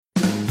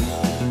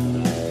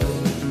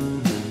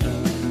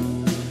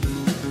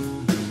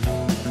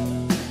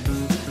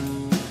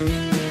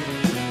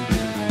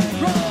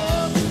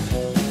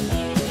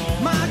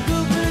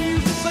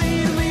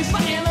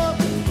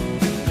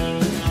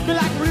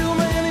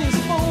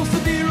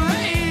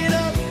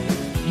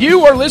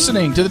You are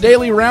listening to the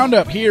Daily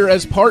Roundup here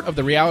as part of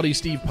the Reality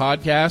Steve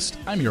podcast.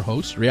 I'm your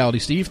host, Reality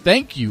Steve.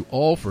 Thank you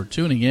all for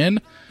tuning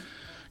in.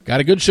 Got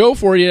a good show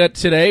for you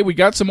today. We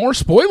got some more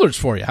spoilers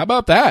for you. How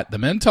about that? The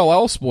Men Tell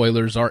All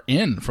spoilers are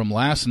in from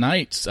last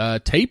night's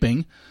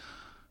taping.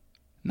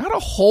 Not a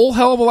whole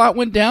hell of a lot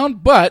went down,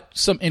 but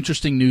some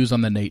interesting news on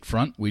the Nate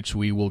front, which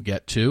we will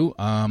get to.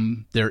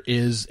 There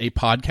is a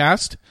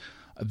podcast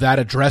that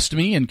addressed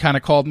me and kind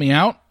of called me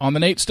out on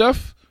the Nate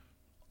stuff.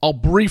 I'll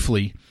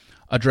briefly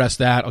address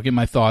that. I'll give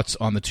my thoughts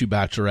on the two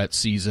Bachelorette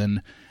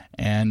season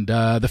and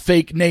the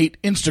fake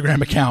Nate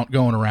Instagram account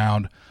going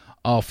around.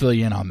 I'll fill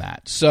you in on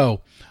that.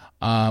 So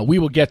we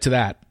will get to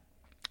that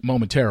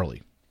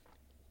momentarily.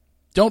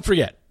 Don't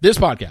forget, this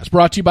podcast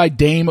brought to you by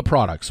Dame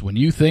Products. When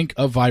you think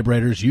of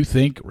vibrators, you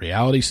think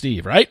Reality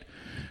Steve, right?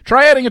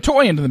 Try adding a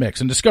toy into the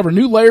mix and discover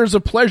new layers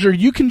of pleasure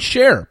you can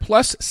share,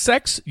 plus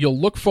sex you'll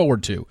look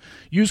forward to.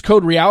 Use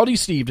code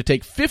RealitySteve to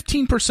take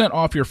 15%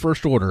 off your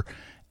first order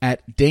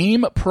at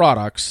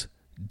dameproducts.com.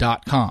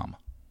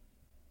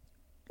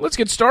 Let's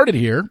get started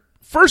here.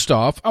 First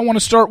off, I want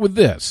to start with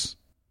this.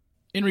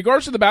 In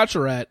regards to The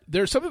Bachelorette,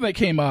 there's something that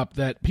came up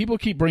that people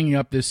keep bringing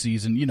up this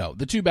season. You know,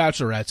 the two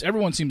Bachelorettes,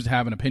 everyone seems to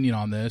have an opinion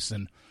on this.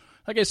 And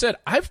like I said,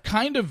 I've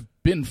kind of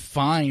been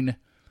fine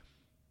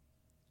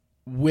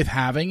with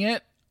having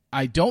it.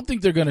 I don't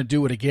think they're going to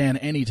do it again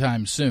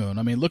anytime soon.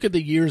 I mean, look at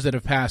the years that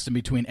have passed in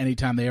between any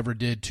time they ever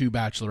did two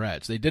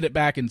Bachelorettes. They did it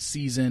back in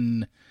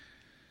season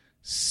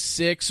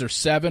 6 or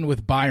 7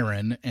 with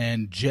Byron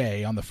and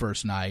Jay on the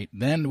first night.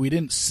 Then we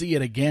didn't see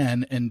it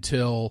again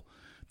until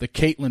the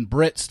Caitlyn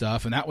Britt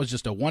stuff, and that was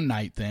just a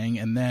one-night thing,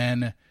 and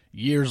then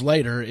years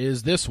later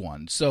is this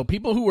one. So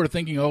people who are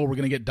thinking, oh, we're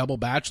going to get double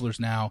bachelors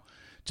now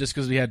just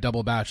because we had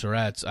double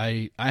bachelorettes,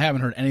 I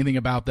haven't heard anything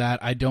about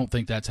that. I don't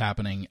think that's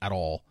happening at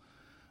all.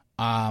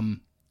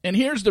 And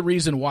here's the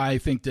reason why I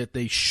think that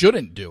they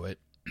shouldn't do it,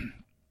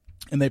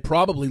 and they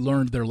probably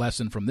learned their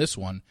lesson from this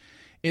one,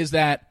 is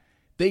that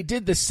they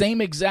did the same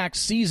exact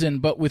season,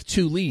 but with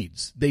two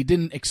leads. They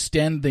didn't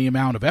extend the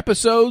amount of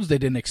episodes. They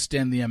didn't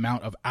extend the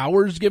amount of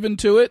hours given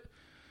to it.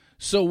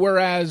 So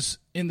whereas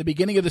in the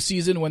beginning of the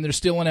season, when they're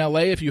still in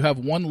LA, if you have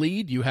one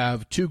lead, you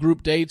have 2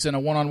 group dates and a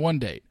one-on-one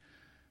date.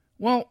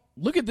 Well,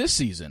 look at this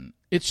season.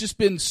 It's just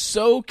been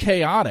so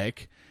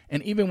chaotic.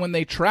 And even when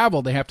they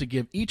travel, they have to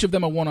give each of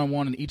them a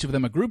one-on-one and each of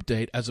them a group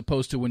date, as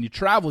opposed to when you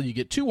travel, you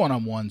get 2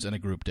 one-on-ones and a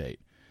group date.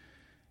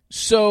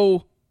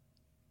 So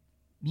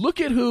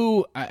look at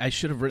who, I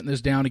should have written this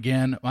down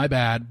again, my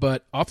bad,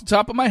 but off the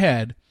top of my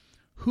head,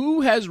 who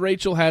has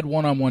Rachel had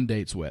one-on-one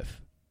dates with?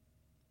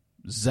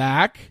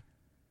 Zach,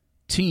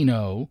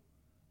 Tino,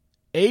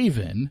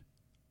 Avon,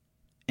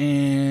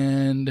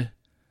 and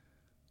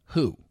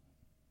who?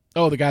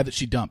 Oh, the guy that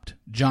she dumped,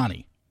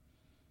 Johnny.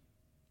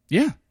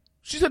 Yeah,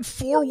 she's had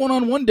 4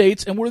 one-on-one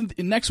dates, and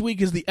next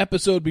week is the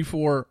episode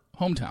before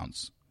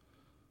Hometowns.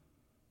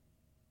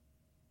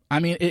 I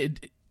mean,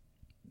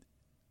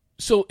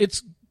 so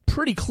it's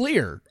pretty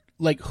clear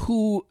like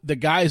who the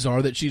guys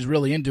are that she's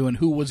really into and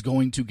who was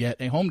going to get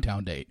a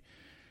hometown date.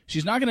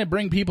 She's not going to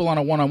bring people on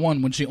a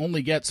one-on-one when she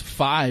only gets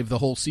 5 the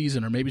whole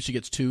season, or maybe she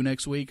gets 2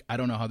 next week. I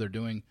don't know how they're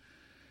doing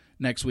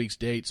next week's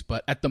dates,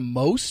 but at the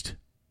most,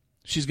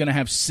 she's going to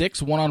have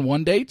 6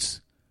 one-on-one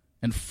dates,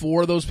 and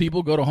 4 of those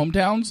people go to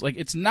hometowns. Like,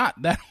 it's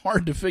not that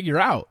hard to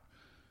figure out.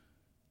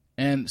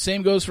 And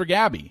same goes for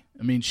Gabby.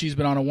 I mean, she's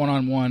been on a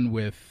one-on-one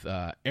with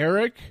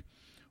Eric,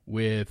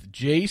 with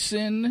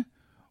Jason,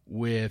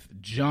 with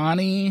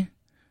Johnny,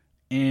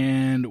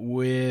 and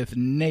with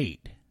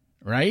Nate,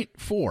 right?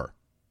 4.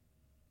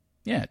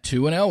 Yeah,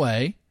 2 in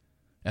L.A.,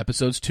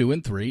 episodes 2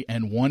 and 3,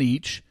 and 1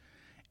 each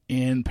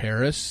in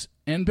Paris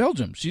and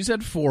Belgium. She's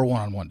had 4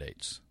 one-on-one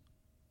dates.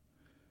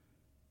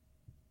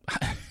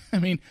 I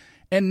mean,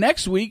 and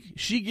next week,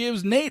 she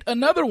gives Nate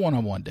another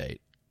one-on-one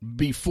date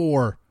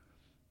before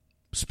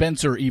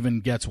Spencer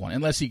even gets one,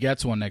 unless he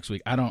gets one next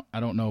week. I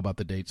don't know about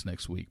the dates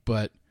next week,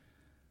 but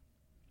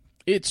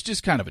it's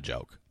just kind of a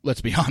joke.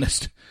 Let's be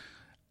honest.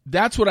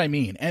 That's what I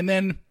mean. And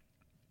then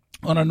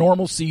on a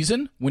normal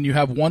season, when you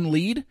have one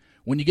lead,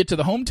 when you get to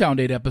the hometown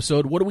date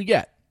episode, what do we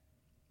get?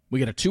 We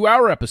get a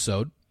 2-hour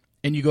episode,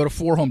 and you go to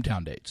 4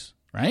 hometown dates,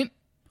 right?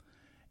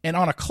 And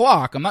on a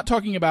clock, I'm not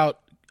talking about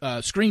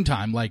screen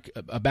time like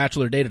a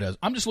Bachelor data does.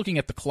 I'm just looking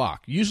at the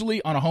clock.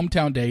 Usually on a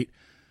hometown date,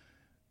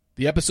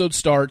 the episode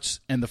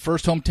starts, and the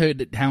first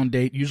hometown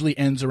date usually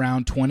ends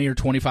around 20 or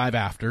 25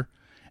 after,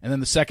 and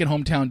then the second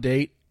hometown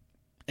date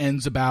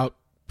ends about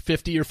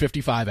 50 or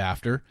 55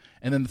 after,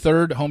 and then the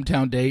third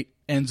hometown date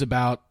ends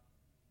about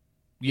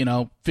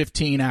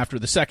 15 after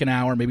the second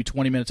hour, maybe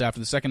 20 minutes after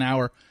the second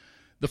hour.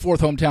 The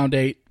fourth hometown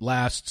date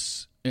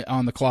lasts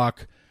on the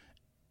clock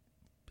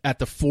at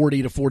the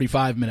 40 to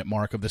 45 minute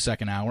mark of the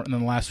second hour, and then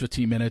the last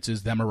 15 minutes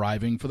is them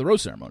arriving for the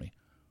rose ceremony.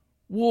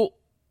 Well,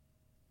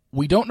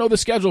 we don't know the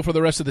schedule for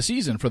the rest of the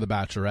season for The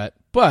Bachelorette,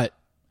 but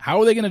how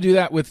are they going to do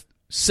that with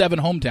 7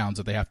 hometowns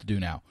that they have to do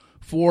now?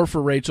 4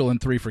 for Rachel and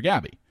 3 for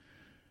Gabby.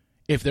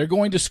 If they're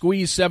going to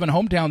squeeze 7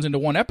 hometowns into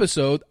one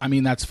episode, I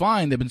mean, that's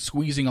fine. They've been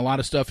squeezing a lot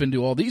of stuff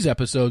into all these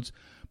episodes,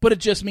 but it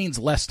just means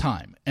less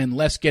time and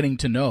less getting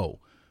to know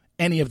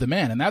any of the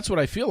men. And that's what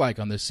I feel like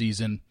on this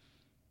season.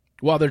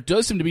 While there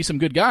does seem to be some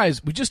good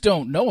guys, we just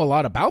don't know a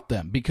lot about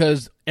them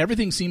because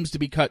everything seems to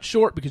be cut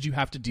short because you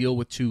have to deal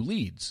with 2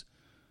 leads.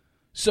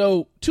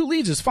 So 2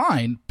 leads is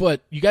fine,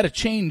 but you got to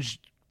change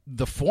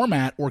the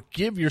format or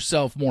give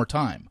yourself more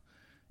time.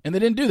 And they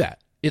didn't do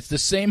that. It's the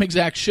same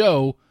exact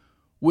show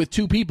with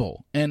 2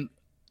 people. And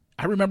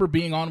I remember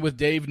being on with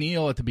Dave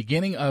Neal at the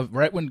beginning of,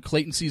 right when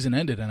Clayton's season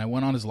ended, and I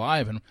went on his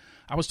live, and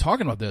I was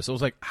talking about this. I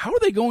was like, how are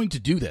they going to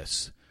do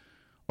this?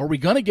 Are we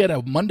going to get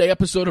a Monday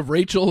episode of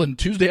Rachel and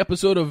Tuesday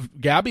episode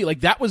of Gabby? Like,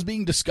 that was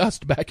being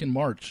discussed back in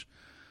March.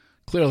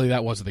 Clearly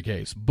that wasn't the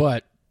case.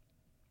 But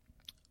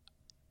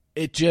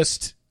it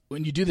just,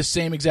 when you do the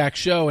same exact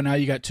show and now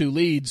you got 2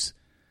 leads,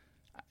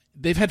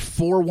 they've had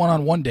 4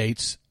 one-on-one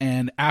dates,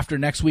 and after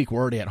next week,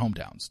 we're already at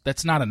hometowns.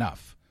 That's not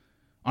enough.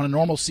 On a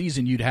normal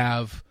season, you'd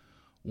have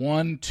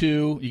 1,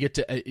 2, you get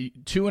to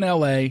 2 in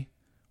L.A.,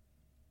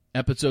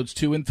 episodes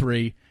 2 and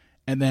 3,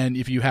 and then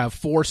if you have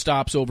 4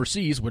 stops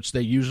overseas, which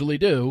they usually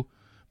do,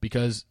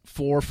 because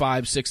 4,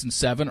 5, 6, and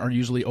 7 are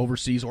usually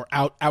overseas or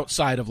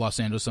outside of Los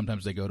Angeles.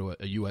 Sometimes they go to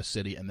a U.S.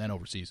 city and then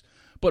overseas.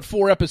 But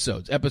 4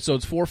 episodes.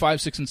 Episodes 4, 5,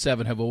 6, and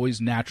 7 have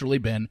always naturally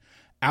been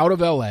out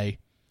of L.A.,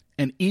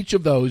 and each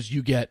of those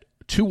you get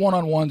 2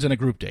 one-on-ones and a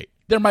group date.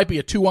 There might be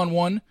a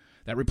 2-on-1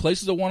 that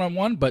replaces a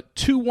one-on-one, but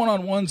 2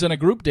 one-on-ones and a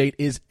group date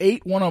is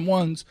 8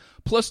 one-on-ones,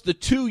 plus the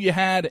 2 you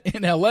had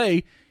in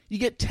L.A., you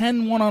get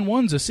 10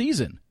 one-on-ones a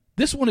season.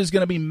 This one is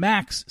going to be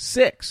max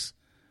 6.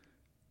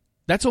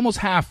 That's almost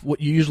half what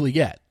you usually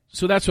get.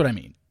 So that's what I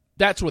mean.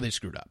 That's where they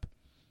screwed up.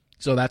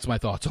 So that's my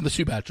thoughts on the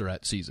 2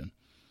 Bachelorette season.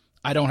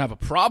 I don't have a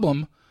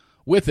problem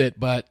with it,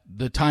 but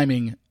the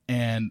timing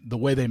and the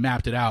way they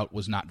mapped it out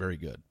was not very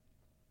good.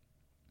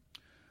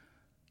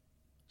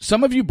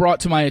 Some of you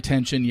brought to my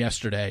attention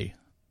yesterday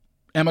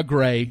Emma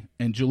Gray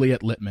and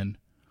Juliet Littman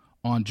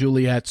on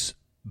Juliet's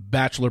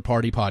Bachelor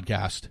Party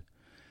podcast.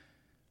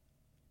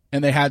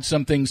 And they had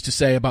some things to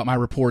say about my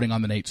reporting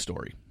on the Nate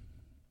story.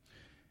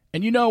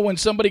 And you know, when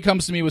somebody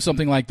comes to me with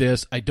something like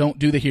this, I don't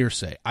do the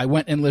hearsay. I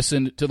went and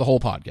listened to the whole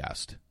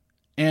podcast.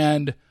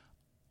 And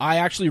I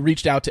actually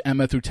reached out to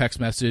Emma through text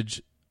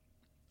message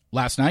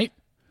last night.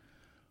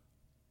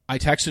 I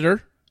texted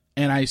her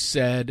and I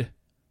said,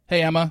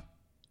 hey, Emma,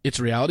 it's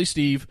Reality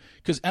Steve.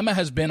 Because Emma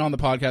has been on the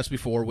podcast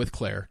before with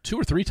Claire 2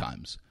 or 3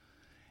 times.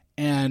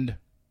 And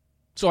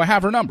so I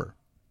have her number.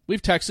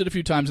 We've texted a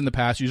few times in the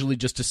past, usually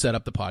just to set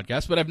up the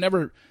podcast, but I've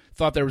never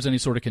thought there was any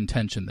sort of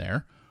contention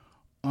there.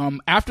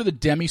 After the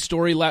Demi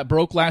story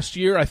broke last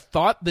year, I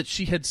thought that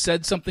she had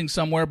said something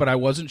somewhere, but I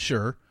wasn't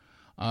sure,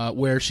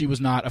 where she was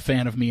not a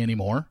fan of me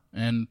anymore.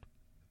 And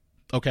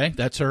okay,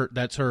 that's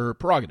her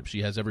prerogative.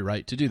 She has every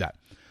right to do that.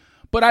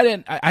 But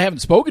I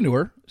haven't spoken to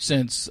her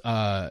since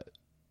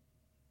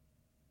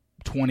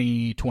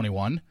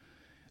 2021.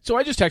 So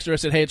I just texted her. I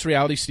said, hey, it's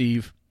Reality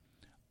Steve.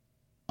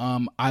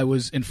 I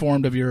was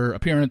informed of your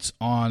appearance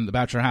on the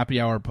Bachelor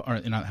Bachelor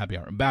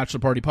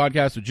Party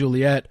podcast with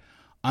Juliet.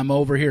 I'm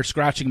over here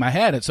scratching my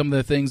head at some of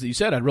the things that you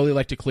said. I'd really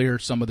like to clear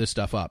some of this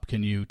stuff up.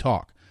 Can you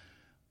talk?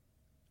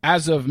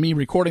 As of me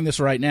recording this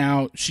right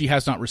now, she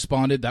has not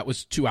responded. That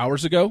was 2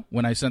 hours ago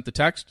when I sent the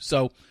text.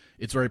 So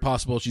it's very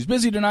possible she's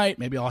busy tonight.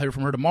 Maybe I'll hear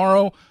from her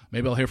tomorrow.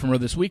 Maybe I'll hear from her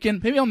this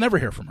weekend. Maybe I'll never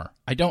hear from her.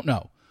 I don't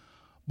know.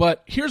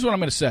 But here's what I'm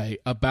going to say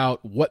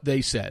about what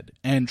they said.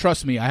 And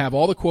trust me, I have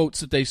all the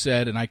quotes that they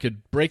said, and I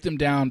could break them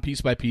down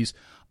piece by piece.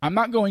 I'm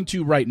not going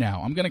to right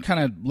now. I'm going to kind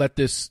of let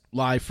this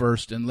lie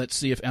first, and let's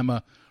see if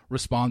Emma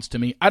responds to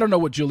me. I don't know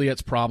what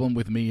Juliet's problem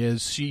with me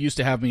is. She used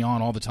to have me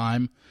on all the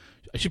time.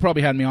 She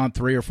probably had me on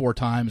 3 or 4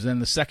 times. And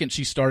the second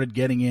she started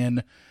getting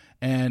in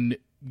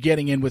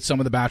with some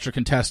of the Bachelor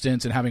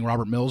contestants and having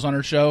Robert Mills on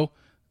her show,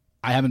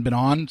 I haven't been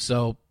on.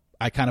 So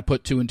I kind of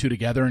put 2 and 2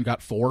 together and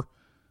got 4.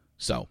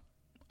 So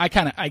I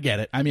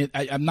get it. I mean,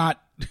 I'm not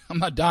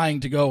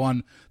dying to go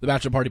on the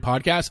Bachelor Party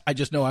podcast. I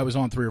just know I was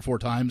on 3 or 4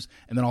 times,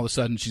 and then all of a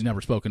sudden she's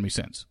never spoken to me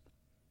since.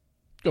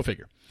 Go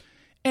figure.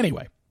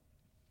 Anyway,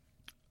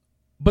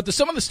 but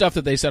some of the stuff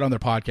that they said on their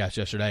podcast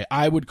yesterday,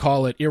 I would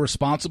call it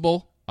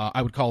irresponsible.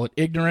 I would call it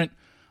ignorant.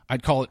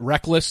 I'd call it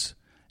reckless.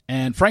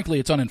 And frankly,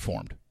 it's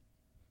uninformed.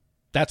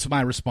 That's my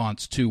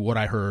response to what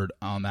I heard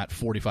on that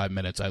 45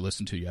 minutes I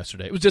listened to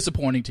yesterday. It was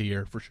disappointing to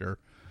hear, for sure.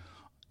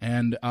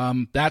 And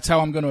that's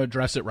how I'm going to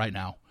address it right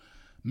now.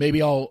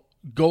 Maybe I'll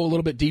go a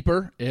little bit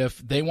deeper. If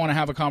they want to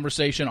have a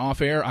conversation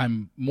off air,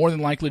 I'm more than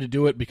likely to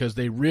do it because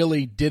they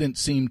really didn't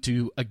seem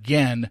to,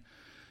 again,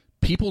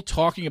 people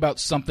talking about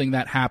something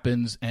that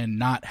happens and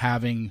not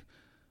having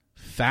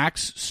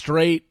facts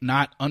straight,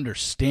 not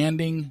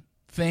understanding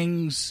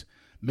things,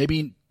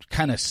 maybe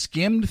kind of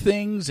skimmed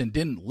things and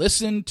didn't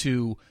listen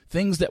to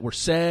things that were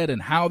said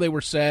and how they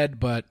were said.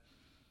 But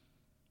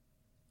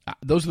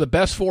those are the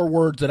best 4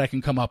 words that I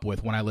can come up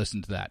with when I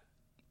listen to that.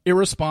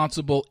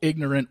 Irresponsible,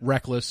 ignorant,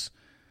 reckless,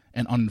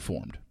 and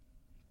uninformed.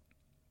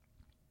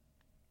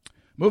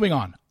 Moving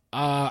on.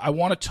 I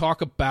want to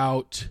talk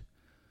about,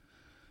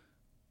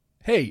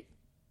 hey,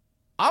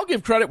 I'll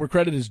give credit where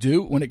credit is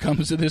due when it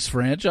comes to this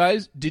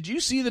franchise. Did you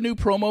see the new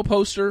promo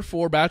poster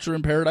for Bachelor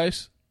in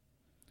Paradise?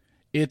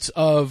 It's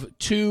of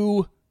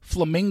 2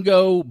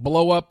 flamingo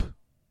blow-up,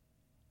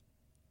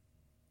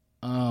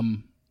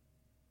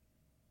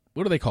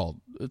 what are they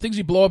called? The things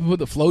you blow up with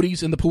the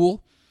floaties in the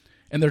pool.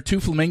 And they're 2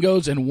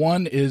 flamingos, and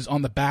one is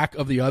on the back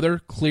of the other,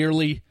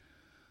 clearly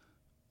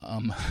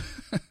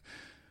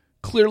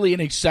clearly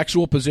in a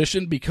sexual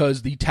position,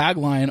 because the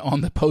tagline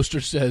on the poster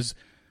says,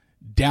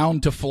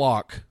 "Down to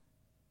flock."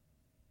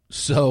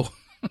 So,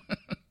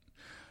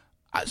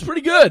 it's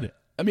pretty good.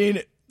 I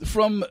mean,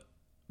 from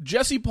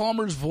Jesse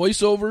Palmer's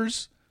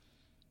voiceovers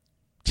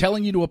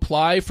telling you to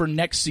apply for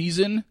next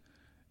season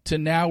to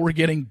now we're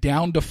getting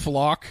down to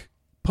flock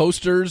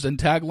posters and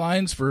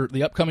taglines for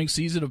the upcoming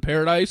season of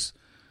Paradise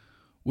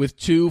with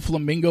 2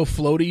 flamingo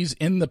floaties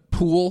in the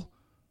pool,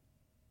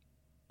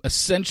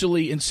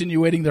 essentially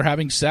insinuating they're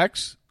having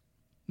sex.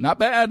 Not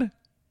bad.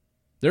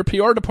 Their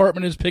PR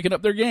department is picking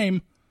up their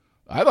game.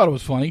 I thought it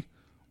was funny.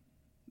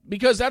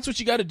 Because that's what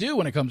you got to do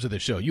when it comes to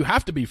this show. You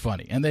have to be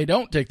funny, and they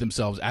don't take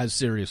themselves as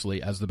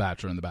seriously as The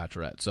Bachelor and The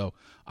Bachelorette. So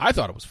I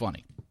thought it was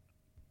funny.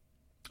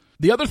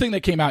 The other thing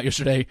that came out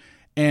yesterday,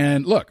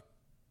 and look,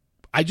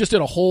 I just did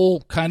a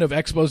whole kind of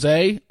expose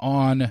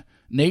on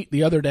Nate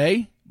the other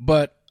day,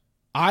 but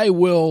I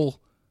will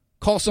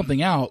call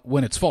something out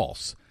when it's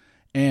false.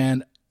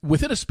 And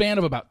within a span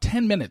of about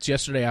 10 minutes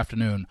yesterday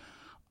afternoon,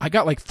 I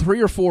got like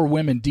 3 or 4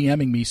 women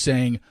DMing me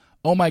saying,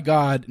 "Oh my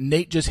God,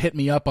 Nate just hit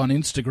me up on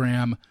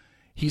Instagram.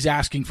 He's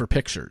asking for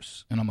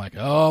pictures." And I'm like,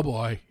 oh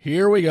boy,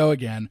 here we go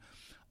again.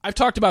 I've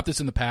talked about this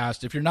in the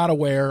past. If you're not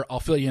aware, I'll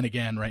fill you in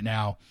again right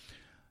now.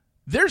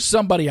 There's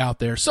somebody out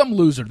there, some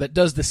loser, that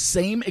does the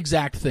same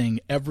exact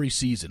thing every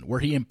season, where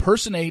he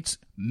impersonates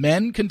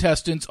men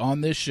contestants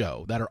on this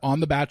show that are on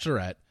The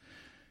Bachelorette,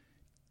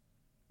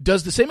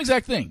 does the same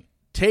exact thing,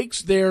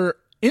 takes their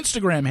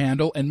Instagram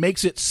handle and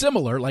makes it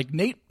similar. Like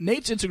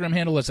Nate's Instagram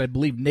handle is, I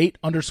believe,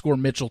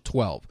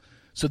 Nate_Mitchell12.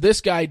 So this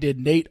guy did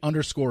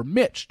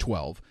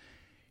Nate_Mitch12.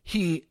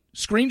 He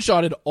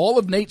screenshotted all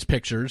of Nate's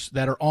pictures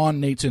that are on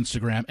Nate's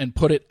Instagram and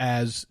put it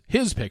as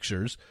his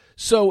pictures.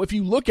 So if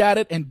you look at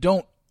it and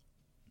don't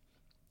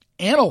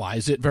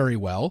analyze it very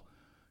well,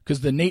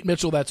 because the Nate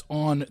Mitchell that's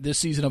on this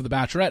season of The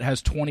Bachelorette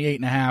has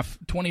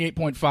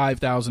 28.5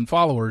 thousand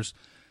followers.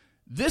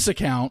 This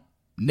account,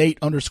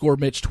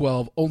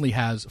 Nate_Mitch12, only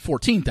has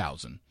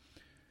 14,000.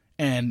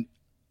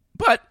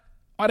 But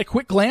at a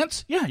quick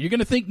glance, yeah, you're going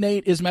to think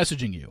Nate is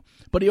messaging you.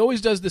 But he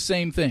always does the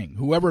same thing,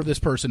 whoever this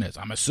person is.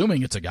 I'm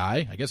assuming it's a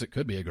guy. I guess it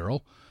could be a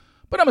girl.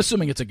 But I'm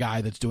assuming it's a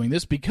guy that's doing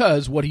this,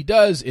 because what he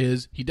does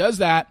is he does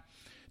that,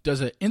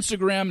 does an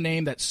Instagram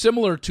name that's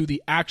similar to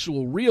the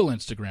actual real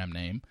Instagram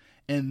name,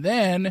 and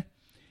then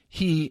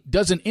he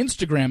does an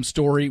Instagram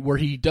story where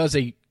he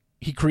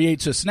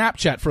creates a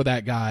Snapchat for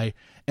that guy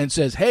and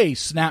says, "Hey,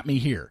 snap me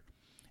here."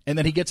 And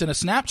then he gets in a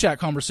Snapchat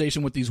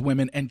conversation with these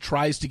women and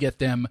tries to get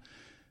them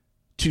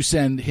to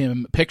send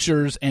him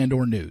pictures and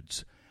or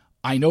nudes.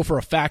 I know for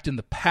a fact in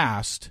the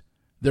past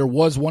there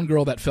was one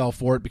girl that fell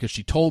for it, because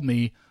she told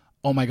me,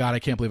 "Oh my God, I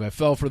can't believe I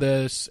fell for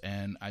this."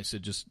 And I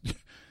said, just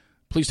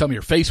please tell me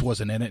your face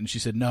wasn't in it. And she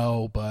said,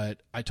 "No,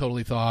 but I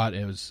totally thought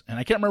it was," and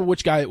I can't remember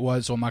which guy it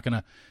was, so I'm not going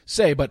to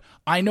say, but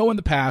I know in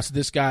the past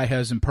this guy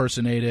has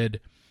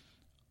impersonated,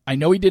 I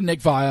know he did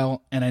Nick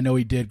Viall, and I know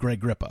he did Greg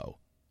Grippo.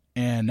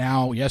 And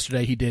now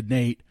yesterday he did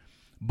Nate,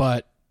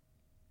 but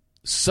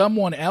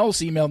someone else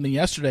emailed me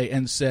yesterday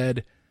and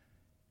said,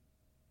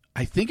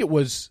 I think it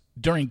was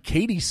during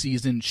Katie's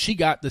season, she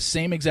got the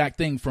same exact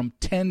thing from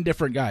 10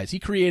 different guys. He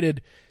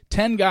created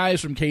 10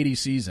 guys from Katie's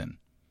season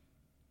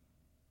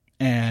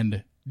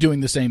and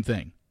doing the same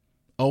thing.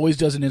 Always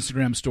does an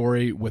Instagram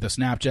story with a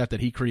Snapchat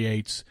that he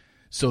creates,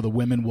 so the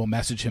women will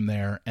message him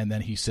there, and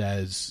then he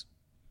says,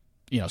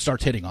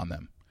 starts hitting on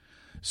them.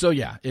 So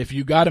yeah, if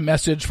you got a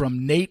message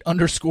from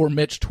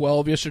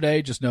Nate_Mitch12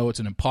 yesterday, just know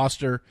it's an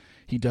imposter.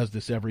 He does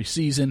this every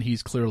season.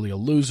 He's clearly a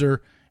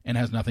loser and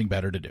has nothing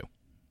better to do.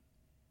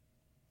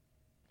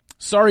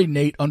 Sorry,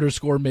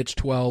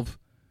 Nate_Mitch12.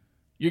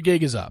 Your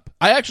gig is up.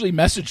 I actually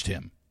messaged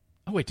him.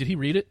 Oh, wait, did he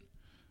read it?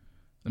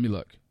 Let me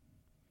look.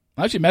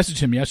 I actually messaged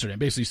him yesterday and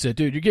basically said,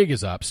 "Dude, your gig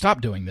is up. Stop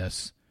doing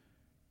this."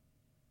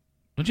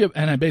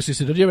 And I basically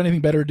said, "Don't you have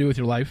anything better to do with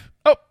your life?"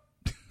 Oh,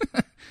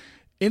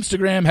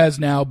 Instagram has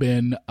now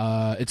been,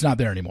 it's not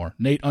there anymore.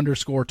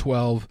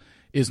 Nate_12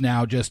 is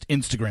now just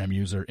Instagram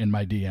user in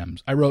my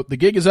DMs. I wrote, "The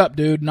gig is up,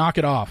 dude. Knock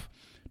it off.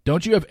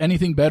 Don't you have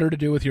anything better to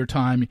do with your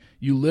time?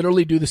 You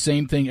literally do the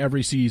same thing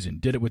every season.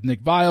 Did it with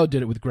Nick Viall,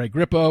 did it with Greg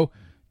Grippo.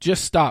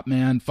 Just stop,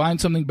 man.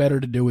 Find something better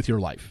to do with your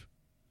life."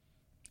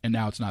 And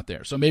now it's not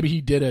there. So maybe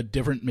he did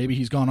maybe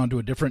he's gone on to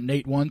a different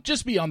Nate one.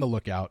 Just be on the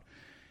lookout.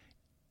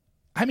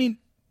 I mean,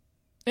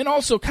 and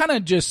also kind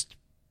of just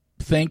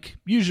think,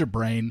 use your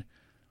brain.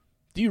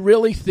 Do you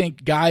really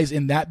think guys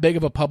in that big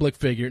of a public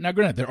figure, now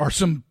granted, there are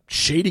some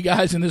shady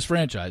guys in this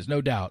franchise,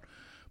 no doubt,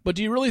 but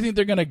do you really think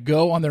they're going to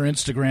go on their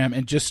Instagram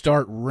and just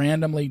start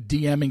randomly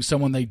DMing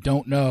someone they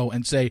don't know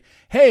and say,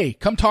 "Hey,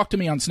 come talk to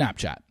me on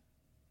Snapchat"?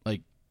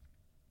 Like,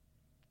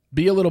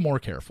 be a little more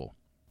careful.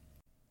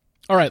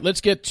 All right,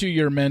 let's get to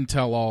your Men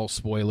Tell All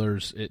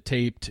spoilers. It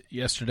taped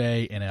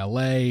yesterday in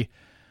L.A.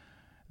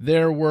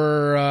 There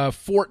were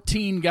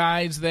 14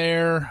 guys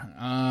there.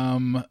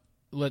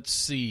 Let's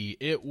see.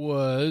 It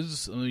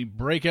was, let me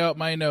break out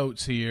my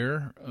notes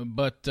here,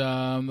 but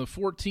the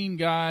 14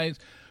 guys,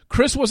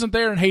 Chris wasn't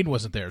there and Hayden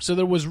wasn't there. So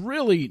there was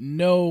really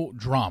no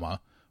drama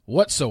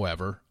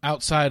whatsoever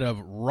outside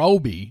of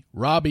Robbie,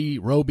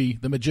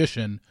 the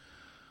magician,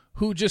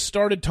 who just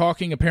started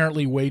talking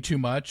apparently way too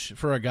much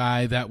for a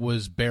guy that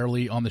was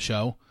barely on the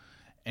show.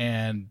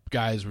 And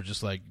guys were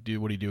just like,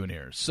 dude, what are you doing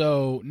here?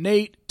 So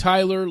Nate,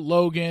 Tyler,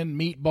 Logan,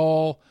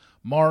 Meatball,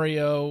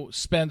 Mario,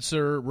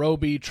 Spencer,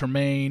 Roby,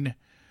 Tremaine,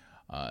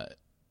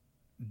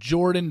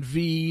 Jordan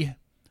V,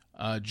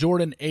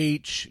 Jordan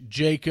H,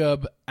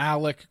 Jacob,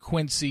 Alec,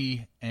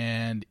 Quincy,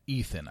 and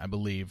Ethan, I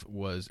believe,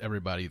 was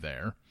everybody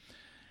there.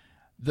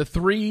 The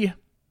 3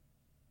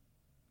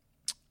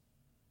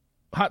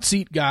 hot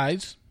seat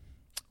guys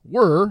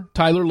were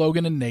Tyler,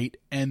 Logan, and Nate,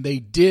 and they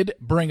did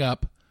bring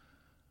up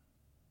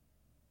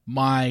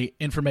my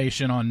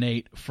information on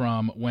Nate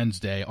from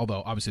Wednesday,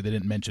 although obviously they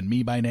didn't mention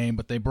me by name,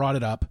 but they brought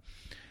it up.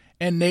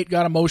 And Nate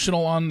got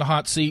emotional on the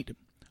hot seat.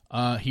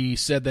 He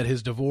said that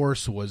his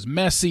divorce was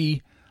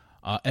messy,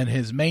 and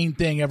his main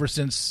thing ever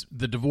since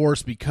the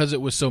divorce, because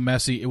it was so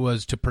messy, it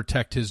was to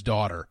protect his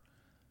daughter.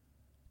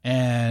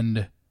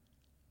 And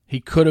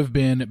he could have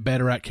been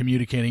better at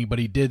communicating, but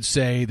he did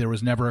say there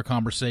was never a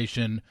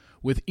conversation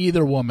with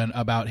either woman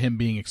about him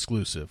being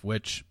exclusive,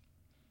 which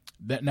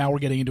that now we're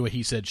getting into a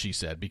he said, she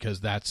said,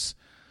 because that's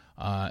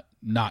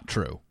not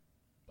true,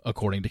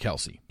 according to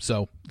Kelsey.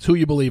 So it's who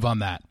you believe on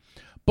that.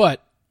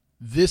 But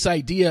this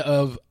idea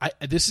of,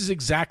 this is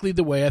exactly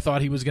the way I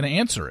thought he was going to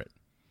answer it.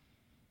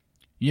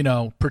 You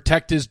know,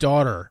 protect his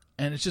daughter.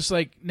 And it's just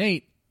like,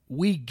 Nate,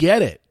 we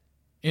get it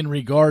in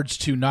regards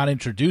to not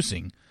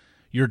introducing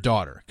your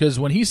daughter. Because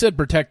when he said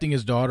protecting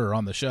his daughter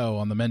on the show,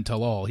 on the Men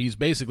Tell All, he's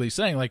basically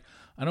saying, like,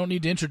 I don't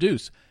need to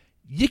introduce.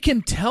 You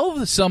can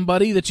tell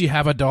somebody that you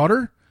have a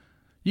daughter.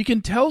 You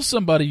can tell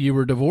somebody you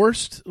were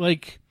divorced.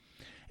 Like,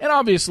 and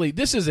obviously,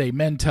 this is a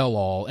Men Tell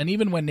All. And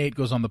even when Nate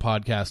goes on the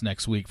podcast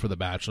next week for The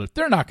Bachelor,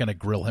 they're not going to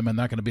grill him and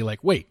not going to be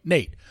like, wait,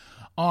 Nate,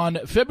 on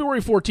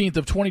February 14th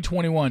of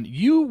 2021,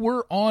 you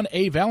were on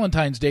a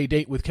Valentine's Day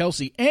date with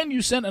Kelsey, and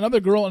you sent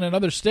another girl in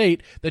another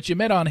state that you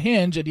met on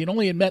Hinge, and you'd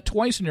only had met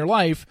twice in your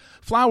life,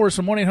 flowers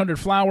from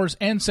 1-800-Flowers,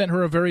 and sent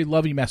her a very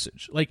lovey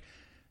message. Like,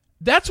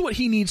 that's what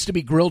he needs to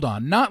be grilled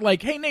on, not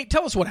like, hey, Nate,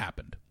 tell us what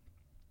happened.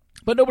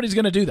 But nobody's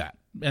going to do that,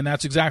 and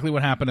that's exactly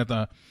what happened at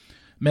the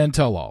Men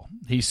Tell All.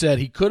 He said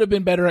he could have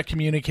been better at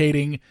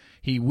communicating.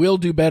 He will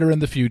do better in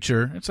the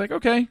future. It's like,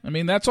 okay, I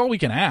mean, that's all we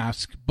can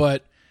ask,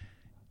 but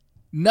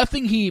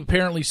nothing he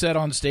apparently said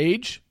on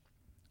stage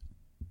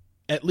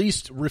at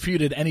least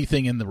refuted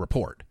anything in the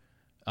report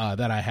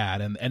that I had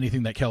and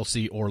anything that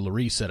Kelsey or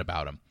Larry said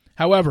about him.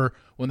 However,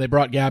 when they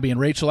brought Gabby and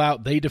Rachel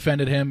out, they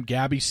defended him.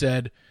 Gabby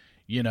said,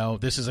 you know,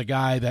 this is a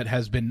guy that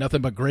has been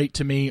nothing but great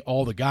to me.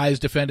 All the guys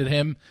defended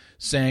him,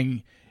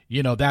 saying,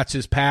 you know, that's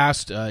his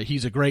past.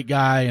 He's a great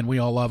guy, and we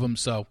all love him.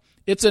 So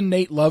it's a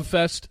Nate love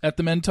fest at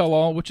the Men Tell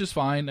All, which is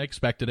fine. I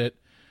expected it.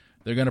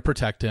 They're going to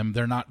protect him.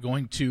 They're not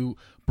going to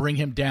bring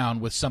him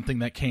down with something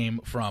that came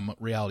from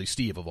Reality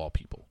Steve, of all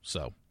people.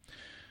 So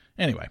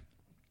anyway,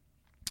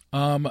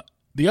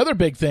 the other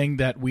big thing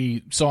that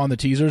we saw in the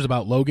teasers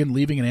about Logan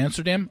leaving in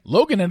Amsterdam,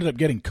 Logan ended up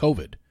getting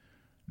COVID.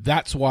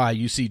 That's why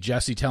you see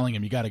Jesse telling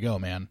him, you got to go,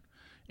 man,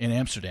 in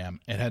Amsterdam.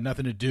 It had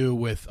nothing to do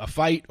with a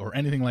fight or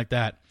anything like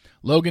that.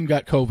 Logan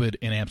got COVID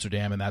in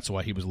Amsterdam, and that's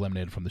why he was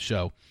eliminated from the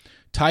show.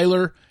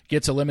 Tyler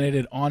gets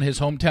eliminated on his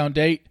hometown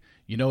date.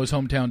 You know, his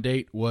hometown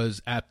date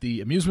was at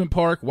the amusement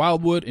park,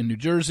 Wildwood in New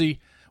Jersey,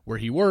 where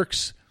he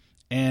works.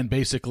 And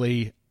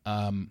basically,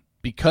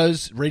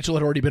 because Rachel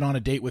had already been on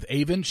a date with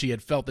Avon, she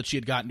had felt that she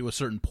had gotten to a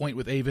certain point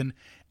with Avon,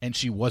 and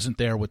she wasn't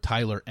there with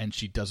Tyler, and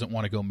she doesn't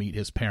want to go meet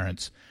his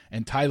parents.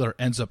 And Tyler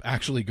ends up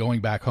actually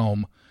going back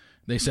home.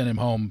 They sent him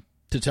home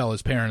to tell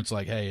his parents,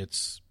 like, hey,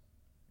 it's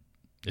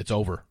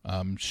over.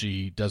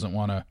 She doesn't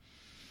want to,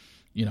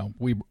 you know,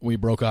 we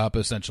broke up,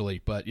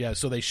 essentially. But, yeah,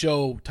 so they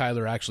show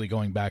Tyler actually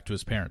going back to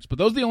his parents. But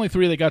those are the only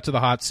 3 that got to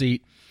the hot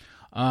seat.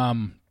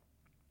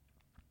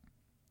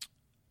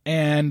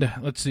 And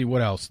let's see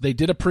what else. They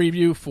did a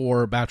preview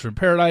for Bachelor in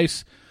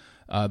Paradise.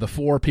 The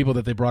 4 people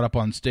that they brought up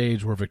on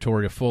stage were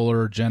Victoria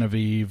Fuller,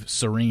 Genevieve,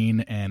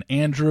 Serene, and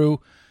Andrew.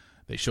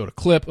 They showed a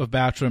clip of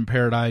Bachelor in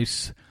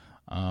Paradise.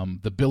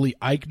 The Billy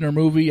Eichner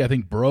movie, I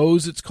think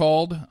Bros it's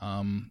called.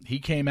 He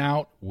came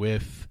out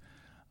with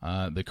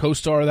the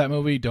co-star of that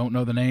movie. Don't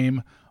know the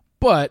name.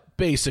 But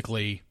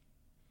basically,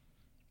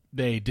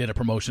 they did a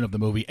promotion of the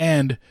movie.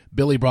 And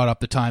Billy brought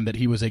up the time that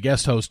he was a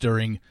guest host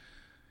during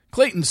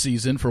Clayton's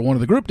season for one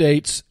of the group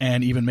dates,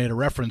 and even made a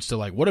reference to,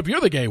 like, what if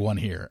you're the gay one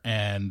here?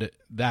 And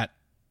that,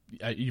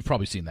 you've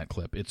probably seen that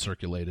clip. It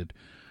circulated.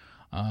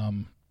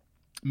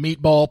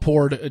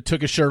 Meatball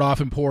took his shirt off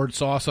and poured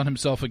sauce on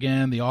himself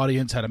again. The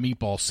audience had a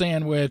meatball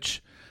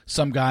sandwich.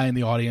 Some guy in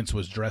the audience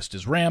was dressed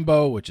as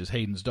Rambo, which is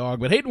Hayden's dog,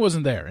 but Hayden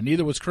wasn't there, and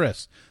neither was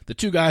Chris. The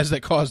 2 guys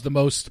that caused the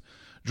most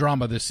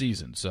drama this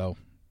season. So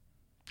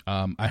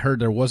I heard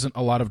there wasn't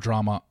a lot of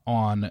drama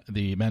on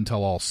the Men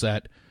Tell All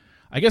set.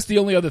 I guess the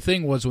only other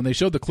thing was when they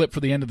showed the clip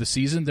for the end of the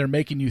season, they're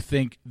making you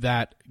think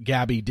that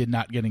Gabby did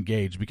not get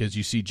engaged because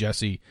you see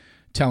Jesse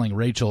telling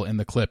Rachel in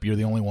the clip, you're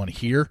the only one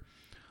here.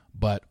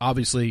 But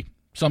obviously,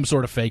 some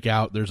sort of fake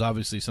out. There's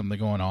obviously something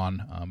going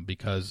on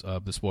because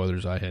of the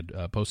spoilers I had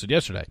posted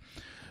yesterday.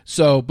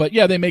 So, but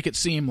yeah, they make it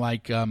seem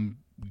like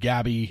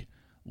Gabby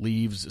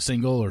leaves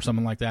single or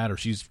something like that, or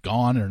she's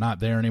gone or not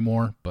there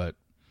anymore. But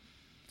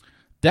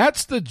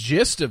that's the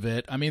gist of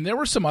it. I mean, there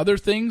were some other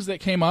things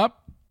that came up.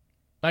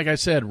 Like I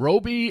said,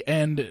 Robbie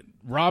and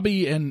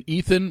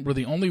Ethan were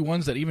the only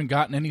ones that even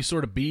got in any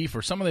sort of beef,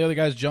 or some of the other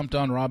guys jumped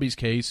on Robbie's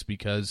case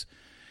because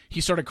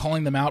he started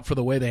calling them out for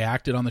the way they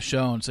acted on the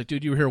show. And it's like,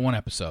 dude, you were here one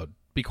episode.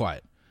 Be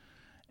quiet.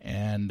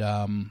 And,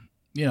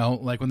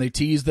 like when they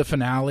teased the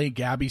finale,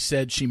 Gabby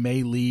said she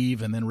may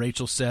leave, and then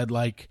Rachel said,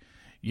 like,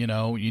 you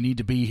need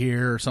to be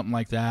here or something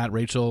like that.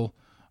 Rachel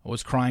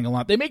was crying a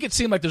lot. They make it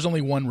seem like there's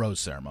only one rose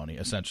ceremony,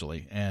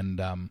 essentially.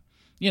 And,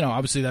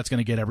 obviously that's going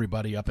to get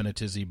everybody up in a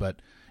tizzy, but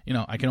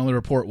I can only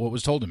report what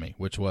was told to me,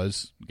 which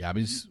was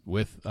Gabby's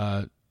with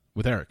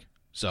Eric.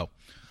 So,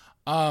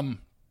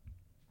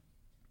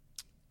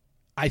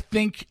 I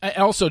think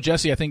also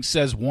Jesse,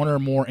 says one or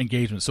more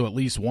engagements. So at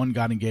least one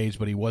got engaged,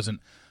 but he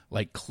wasn't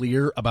like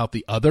clear about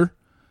the other.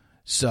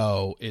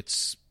 So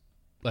it's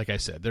like I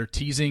said, they're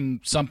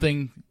teasing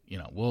something.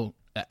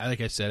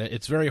 Like I said,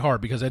 it's very hard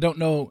because I don't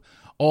know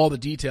all the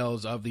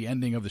details of the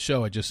ending of the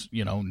show. I just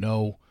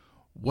know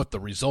what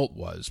the result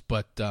was.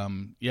 But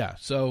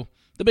so.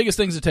 The biggest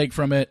things to take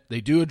from it, they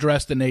do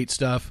address the Nate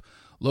stuff.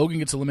 Logan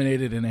gets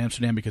eliminated in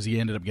Amsterdam because he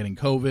ended up getting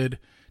COVID.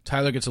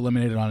 Tyler gets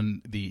eliminated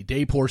on the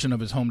day portion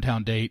of his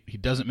hometown date. He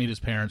doesn't meet his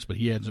parents, but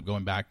he ends up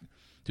going back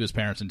to his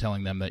parents and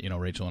telling them that,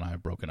 Rachel and I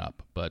have broken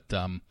up. But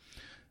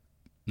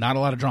not a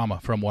lot of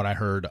drama from what I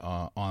heard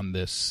on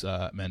this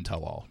Men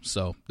Tell All.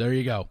 So there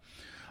you go.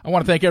 I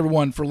want to thank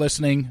everyone for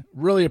listening.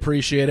 Really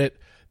appreciate it.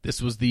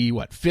 This was the,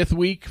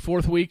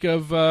 fourth week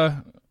of,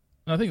 I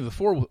think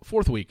the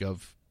fourth week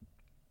of,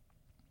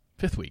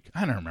 fifth week.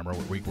 I don't remember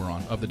what week we're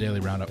on of the Daily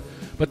Roundup.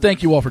 But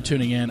thank you all for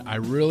tuning in. I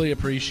really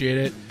appreciate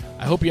it.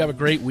 I hope you have a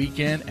great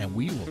weekend, and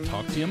we will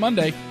talk to you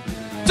Monday.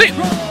 See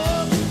you.